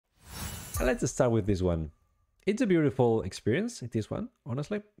Let's start with this one. It's a beautiful experience, this one,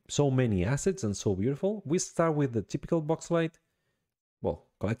 honestly. So many assets and so beautiful. We start with the typical voxelite, well,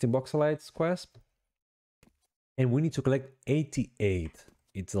 collecting voxelites quest. And we need to collect 88.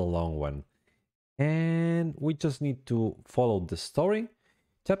 It's a long one. And we just need to follow the story,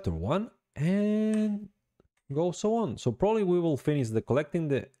 chapter 1, and go so on. So probably we will finish the collecting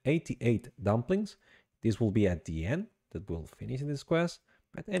the 88 dumplings. This will be at the end that we'll finish this quest.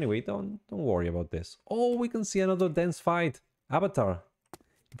 But anyway, don't worry about this. Oh, we can see another dance fight avatar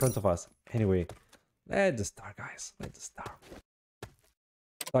in front of us. Anyway, let's start, guys. Let's start.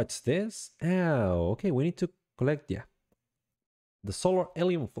 Touch this. Oh, okay. We need to collect, yeah, the solar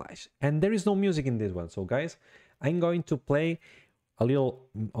Helium Flash. And there is no music in this one. So, guys, I'm going to play a little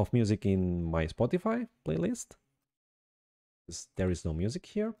of music in my Spotify playlist. There is no music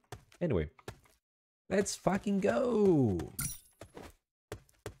here. Anyway, let's fucking go.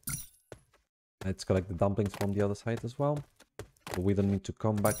 Let's collect the dumplings from the other side as well. So we don't need to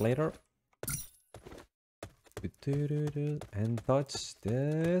come back later. And touch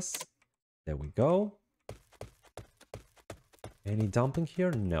this. There we go. Any dumpling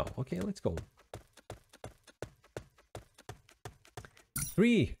here? No. Okay, let's go.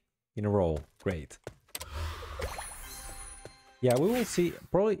 3 in a row. Great. Yeah, we will see.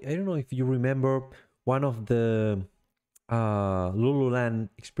 Probably, I don't know if you remember one of the Lululand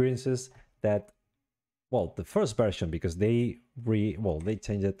experiences that, well, the first version, because they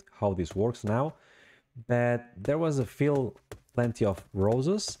changed it how this works now, but there was a field plenty of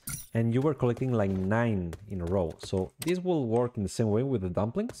roses and you were collecting like 9 in a row. So this will work in the same way with the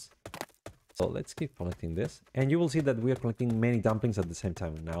dumplings. So let's keep collecting this and you will see that we are collecting many dumplings at the same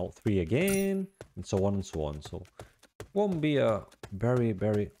time. Now 3 again, and so on and so on. So it won't be a very,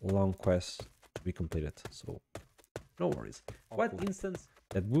 very long quest to be completed, so no worries. What instance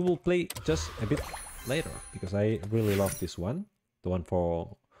that we will play just a bit later, because I really love this one, the one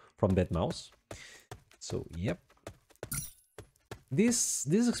from Dead Mouse. So yep, this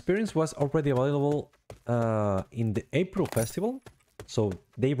experience was already available in the April festival, so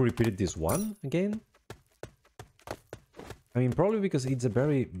they repeated this one again. I mean, probably because it's a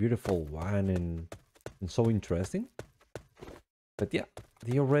very beautiful one and so interesting. But yeah,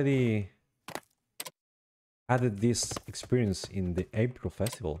 they already added this experience in the April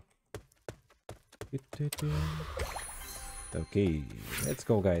festival. Okay, let's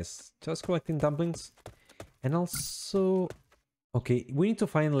go, guys. Just collecting dumplings. And also, okay, we need to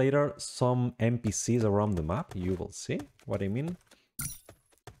find later some NPCs around the map. You will see what I mean.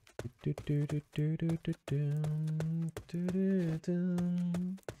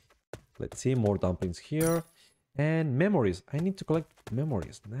 Let's see, more dumplings here. And memories. I need to collect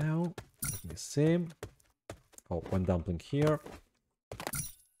memories now. Let me see. Oh, one dumpling here.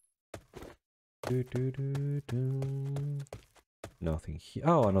 Nothing here.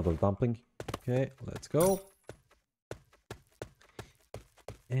 Oh, another dumpling. Okay, let's go.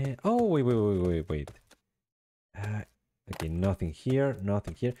 And oh, wait. Okay, nothing here,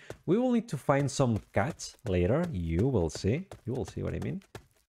 nothing here. We will need to find some cats later. You will see. You will see what I mean.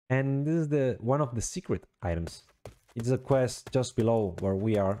 And this is one of the secret items. It's a quest just below where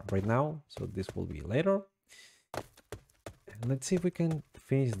we are right now. So this will be later. And let's see if we can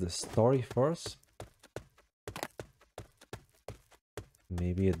finish the story first.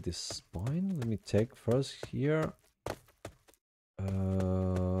 Maybe at this point. Let me check first here.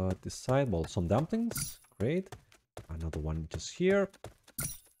 This side. Well, some dumplings. Great. Another one just here.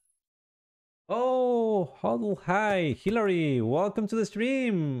 Oh, Huddle, hi, Hillary, welcome to the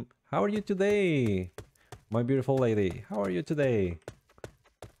stream. How are you today? My beautiful lady, how are you today?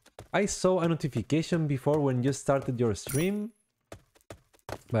 I saw a notification before when you started your stream,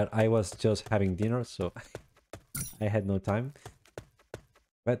 but I was just having dinner, so I had no time.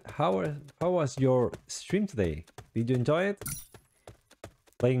 But how was your stream today? Did you enjoy it?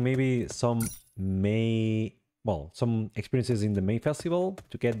 Playing maybe some some experiences in the May festival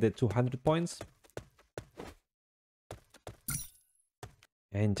to get the 200 points.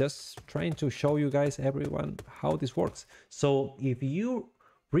 And just trying to show you guys, everyone, how this works. So if you,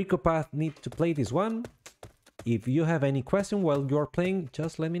 Ricopath, need to play this one, if you have any question while you're playing,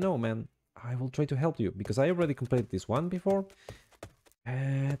 just let me know, man. I will try to help you, because I already completed this one before.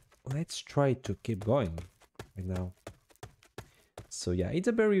 And let's try to keep going right now. So yeah, it's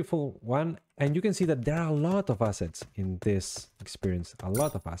a very beautiful one, and you can see that there are a lot of assets in this experience, a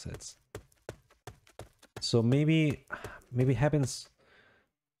lot of assets. So maybe happens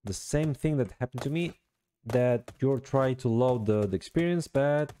the same thing that happened to me, that you're trying to load the experience,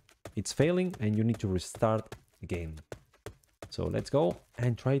 but it's failing and you need to restart again. So let's go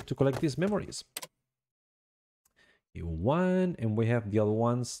and try to collect these memories. One, and we have the other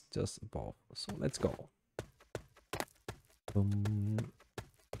ones just above. So let's go.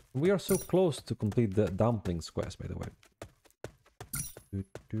 We are so close to complete the dumplings quest, by the way.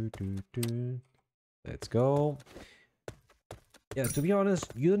 Let's go. Yeah, to be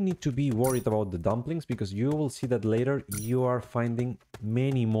honest, you don't need to be worried about the dumplings, because you will see that later you are finding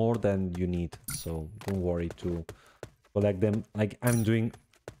many more than you need. So don't worry to collect them. Like I'm doing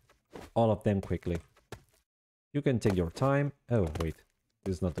all of them quickly. You can take your time. Oh, wait.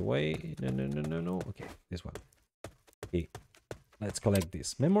 This is not the way. No. Okay, this one. Okay, let's collect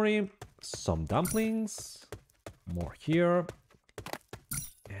this memory. Some dumplings. More here.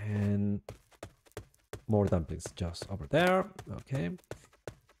 And more dumplings just over there. Okay.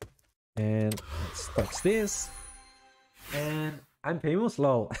 And let's touch this. And I'm famous,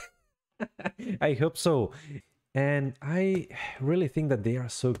 lol. I hope so. And I really think that they are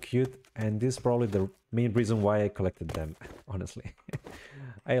so cute, and this is probably the main reason why I collected them, honestly.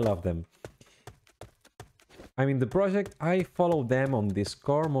 I love them. I mean, the project, I follow them on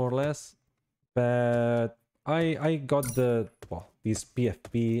Discord more or less, but I got this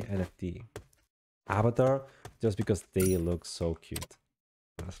PFP NFT avatar just because they look so cute,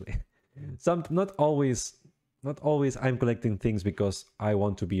 honestly. Not always I'm collecting things because I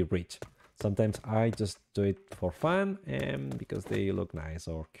want to be rich. Sometimes I just do it for fun and because they look nice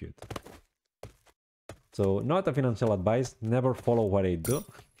or cute. So not a financial advice, never follow what I do,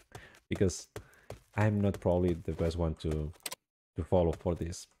 because I'm not probably the best one to follow for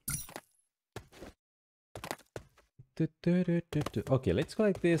this. Okay, let's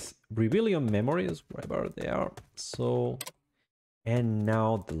collect these Rebellion memories, wherever they are. So, and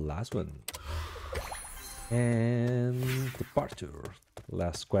now the last one. And departure.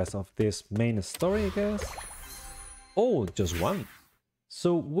 Last quest of this main story, I guess. Oh, just one.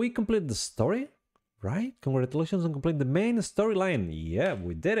 So we complete the story, right? Congratulations on completing the main storyline. Yeah,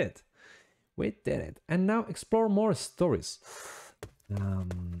 we did it. We did it. And now explore more stories.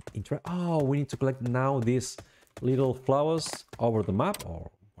 Oh, we need to collect now these little flowers over the map, or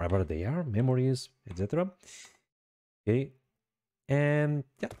wherever they are, memories, etc. Okay. And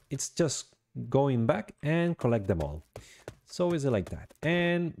yeah, it's just going back and collect them all. So easy like that.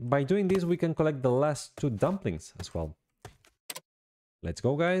 And by doing this, we can collect the last 2 dumplings as well. Let's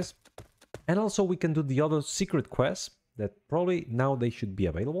go, guys. And also we can do the other secret quests that probably now they should be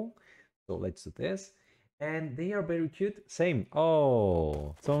available. So let's do this. And they are very cute. Same.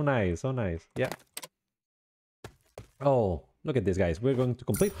 Oh, so nice. So nice. Yeah. Oh, look at this, guys. We're going to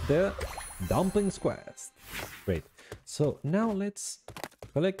complete the dumplings quest. Great. So now let's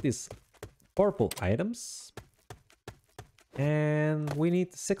collect these purple items. And we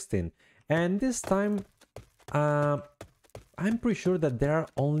need 16. And this time, I'm pretty sure that there are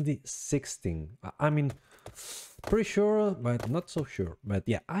only 16. I mean, pretty sure, but not so sure. But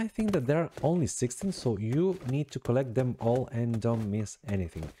yeah, I think that there are only 16, so you need to collect them all and don't miss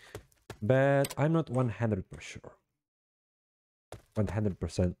anything. But I'm not 100% sure.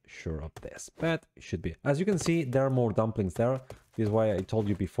 100% sure of this, but it should be. As you can see, there are more dumplings there. This is why I told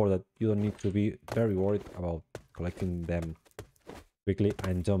you before that you don't need to be very worried about collecting them quickly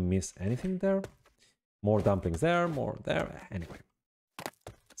and don't miss anything there. More dumplings there, more there. Anyway,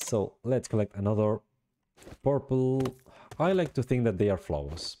 so let's collect another purple. I like to think that they are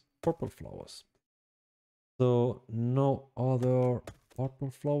flowers, purple flowers. So no other purple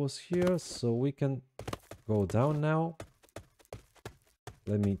flowers here, so we can go down now.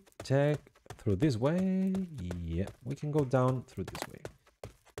 Let me check through this way. Yeah, we can go down through this way.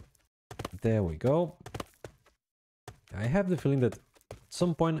 There we go. I have the feeling that at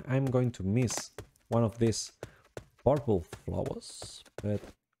some point I'm going to miss one of these purple flowers, but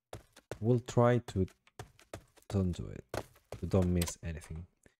we'll try to don't do it, to don't miss anything.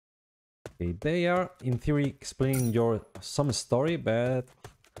 Okay, they are in theory explaining some story, but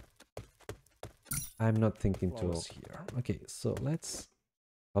I'm not thinking to here. Okay, so let's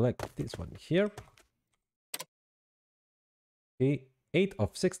collect this one here. Okay, 8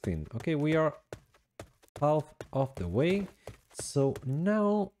 of 16. Okay, we are half of the way. So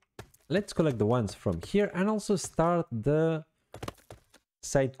now let's collect the ones from here and also start the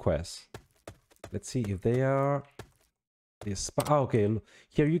side quests. Let's see if they are this. Oh, okay,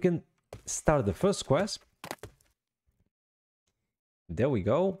 here you can start the first quest. There we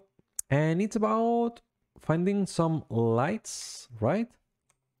go. And it's about finding some lights, right?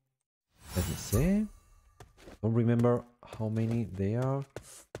 Let me see. Don't remember how many they are.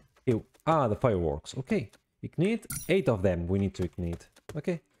 Ew. Ah, the fireworks. Okay. Ignite. 8 of them we need to ignite.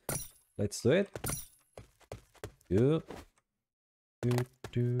 Okay. Let's do it. 2, Do,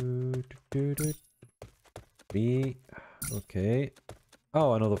 do, do, do, do. Okay.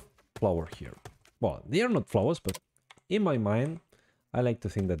 Oh, another flower here. Well, they are not flowers, but in my mind, I like to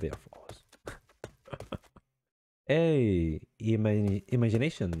think that they are flowers. Hey,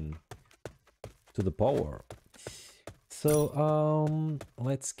 imagination to the power. So,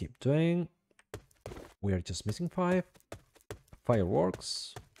 let's keep doing. We are just missing 5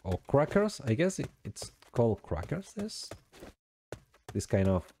 fireworks or crackers. I guess it's called crackers. This kind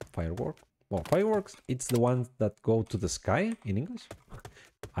of firework. Well, fireworks, it's the ones that go to the sky in English.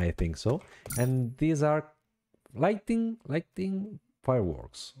 I think so. And these are lighting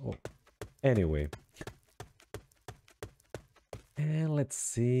fireworks. Oh, anyway. And let's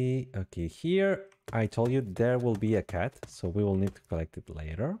see. Okay, here I told you there will be a cat, so we will need to collect it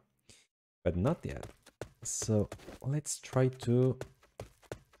later, but not yet. So let's try to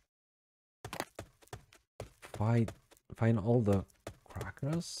find all the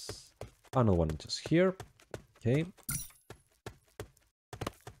crackers. Another one just here. Okay.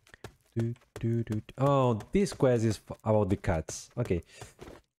 Oh, this quest is about the cats. Okay,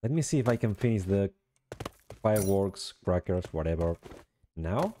 let me see if I can finish the fireworks, crackers, whatever.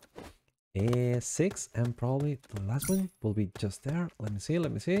 Now, 6, and probably the last one will be just there. Let me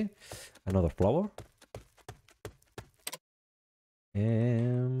see. Another flower.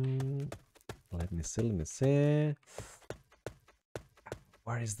 And let me see.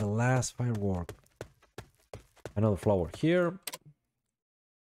 Where is the last firework? Another flower here.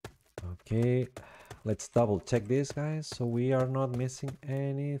 Okay, let's double check this, guys, so we are not missing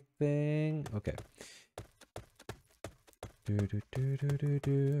anything. Okay.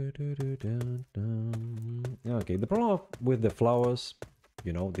 Okay, the problem with the flowers,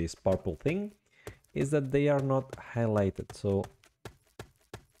 you know, this purple thing, is that they are not highlighted, so,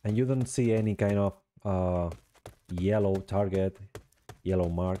 and you don't see any kind of yellow target, yellow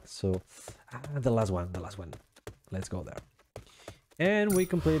mark. So the last one, let's go there. And we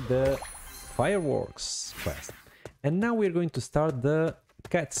complete the fireworks quest, and now we're going to start the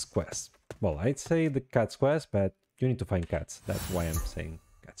cats quest. Well, I'd say the cats quest, but you need to find cats. That's why I'm saying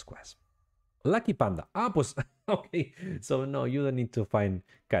cats quest. Lucky panda. Ah, pues, okay. So no, you don't need to find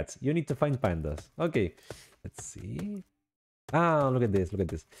cats. You need to find pandas. Okay, let's see. Ah, look at this, look at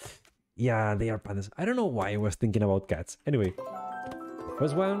this. Yeah, they are pandas. I don't know why I was thinking about cats. Anyway,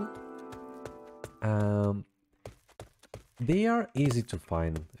 first one. They are easy to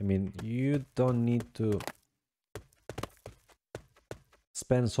find. I mean, you don't need to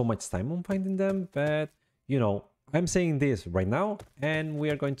spend so much time on finding them, but you know, I'm saying this right now, and we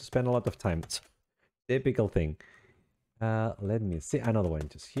are going to spend a lot of time. It's a typical thing. Let me see. Another one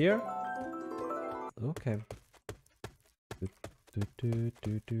just here. Okay.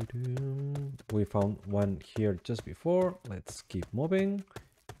 We found one here just before. Let's keep moving.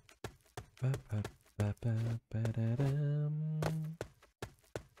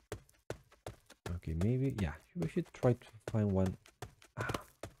 Okay, maybe, yeah, we should try to find one.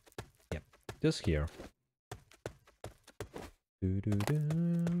 Yeah, just here.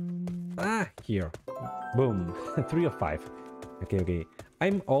 Here. Boom. 3 of 5. Okay.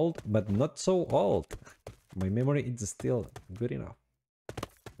 I'm old, but not so old. My memory is still good enough.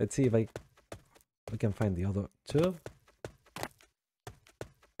 Let's see if we can find the other 2.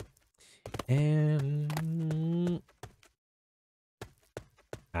 And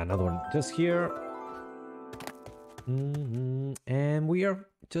another one just here. And we are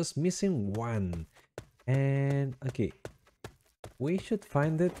just missing 1. And okay, we should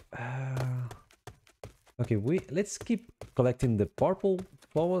find it. Okay, let's keep collecting the purple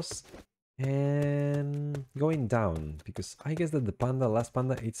flowers and going down, because I guess that the last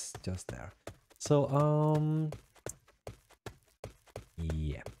panda, it's just there. So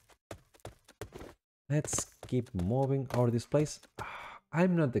yeah, let's keep moving over this place.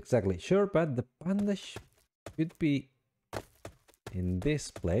 I'm not exactly sure, but the panda should be in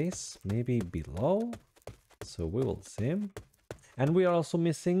this place, maybe below. So we will see. And we are also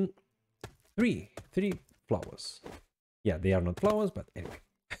missing 3 flowers. Yeah, they are not flowers, but anyway.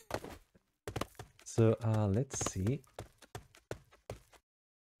 So let's see.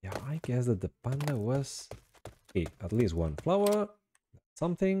 Yeah, I guess that the panda was at least 1 flower.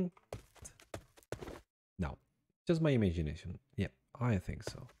 Something. No, just my imagination. Yeah, I think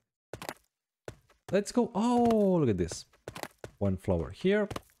so. Let's go. Oh, look at this. 1 flower here.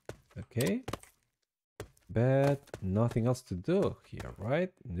 Okay. But nothing else to do here,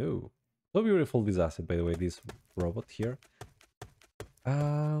 right? No. So beautiful, this asset, by the way, this robot here.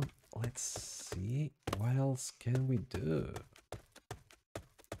 Let's see. What else can we do?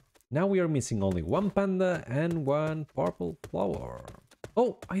 Now we are missing only one panda and one purple flower.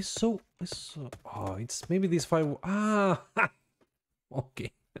 Oh, I saw. Oh, it's maybe this 5. Ah,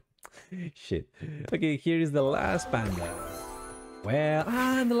 okay. Shit. Okay, here is the last panda. Well,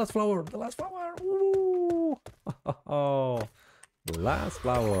 and the last flower. The last flower. Ooh. Oh, the last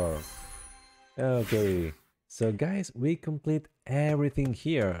flower. Okay. So guys, we complete everything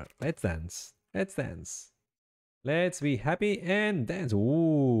here. Let's dance. Let's dance. Let's be happy and dance.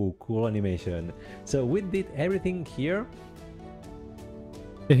 Ooh, cool animation. So we did everything here.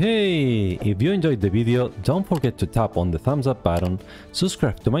 Hey, if you enjoyed the video, don't forget to tap on the thumbs up button,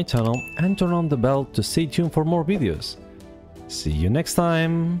 subscribe to my channel and turn on the bell to stay tuned for more videos. See you next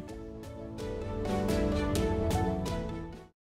time!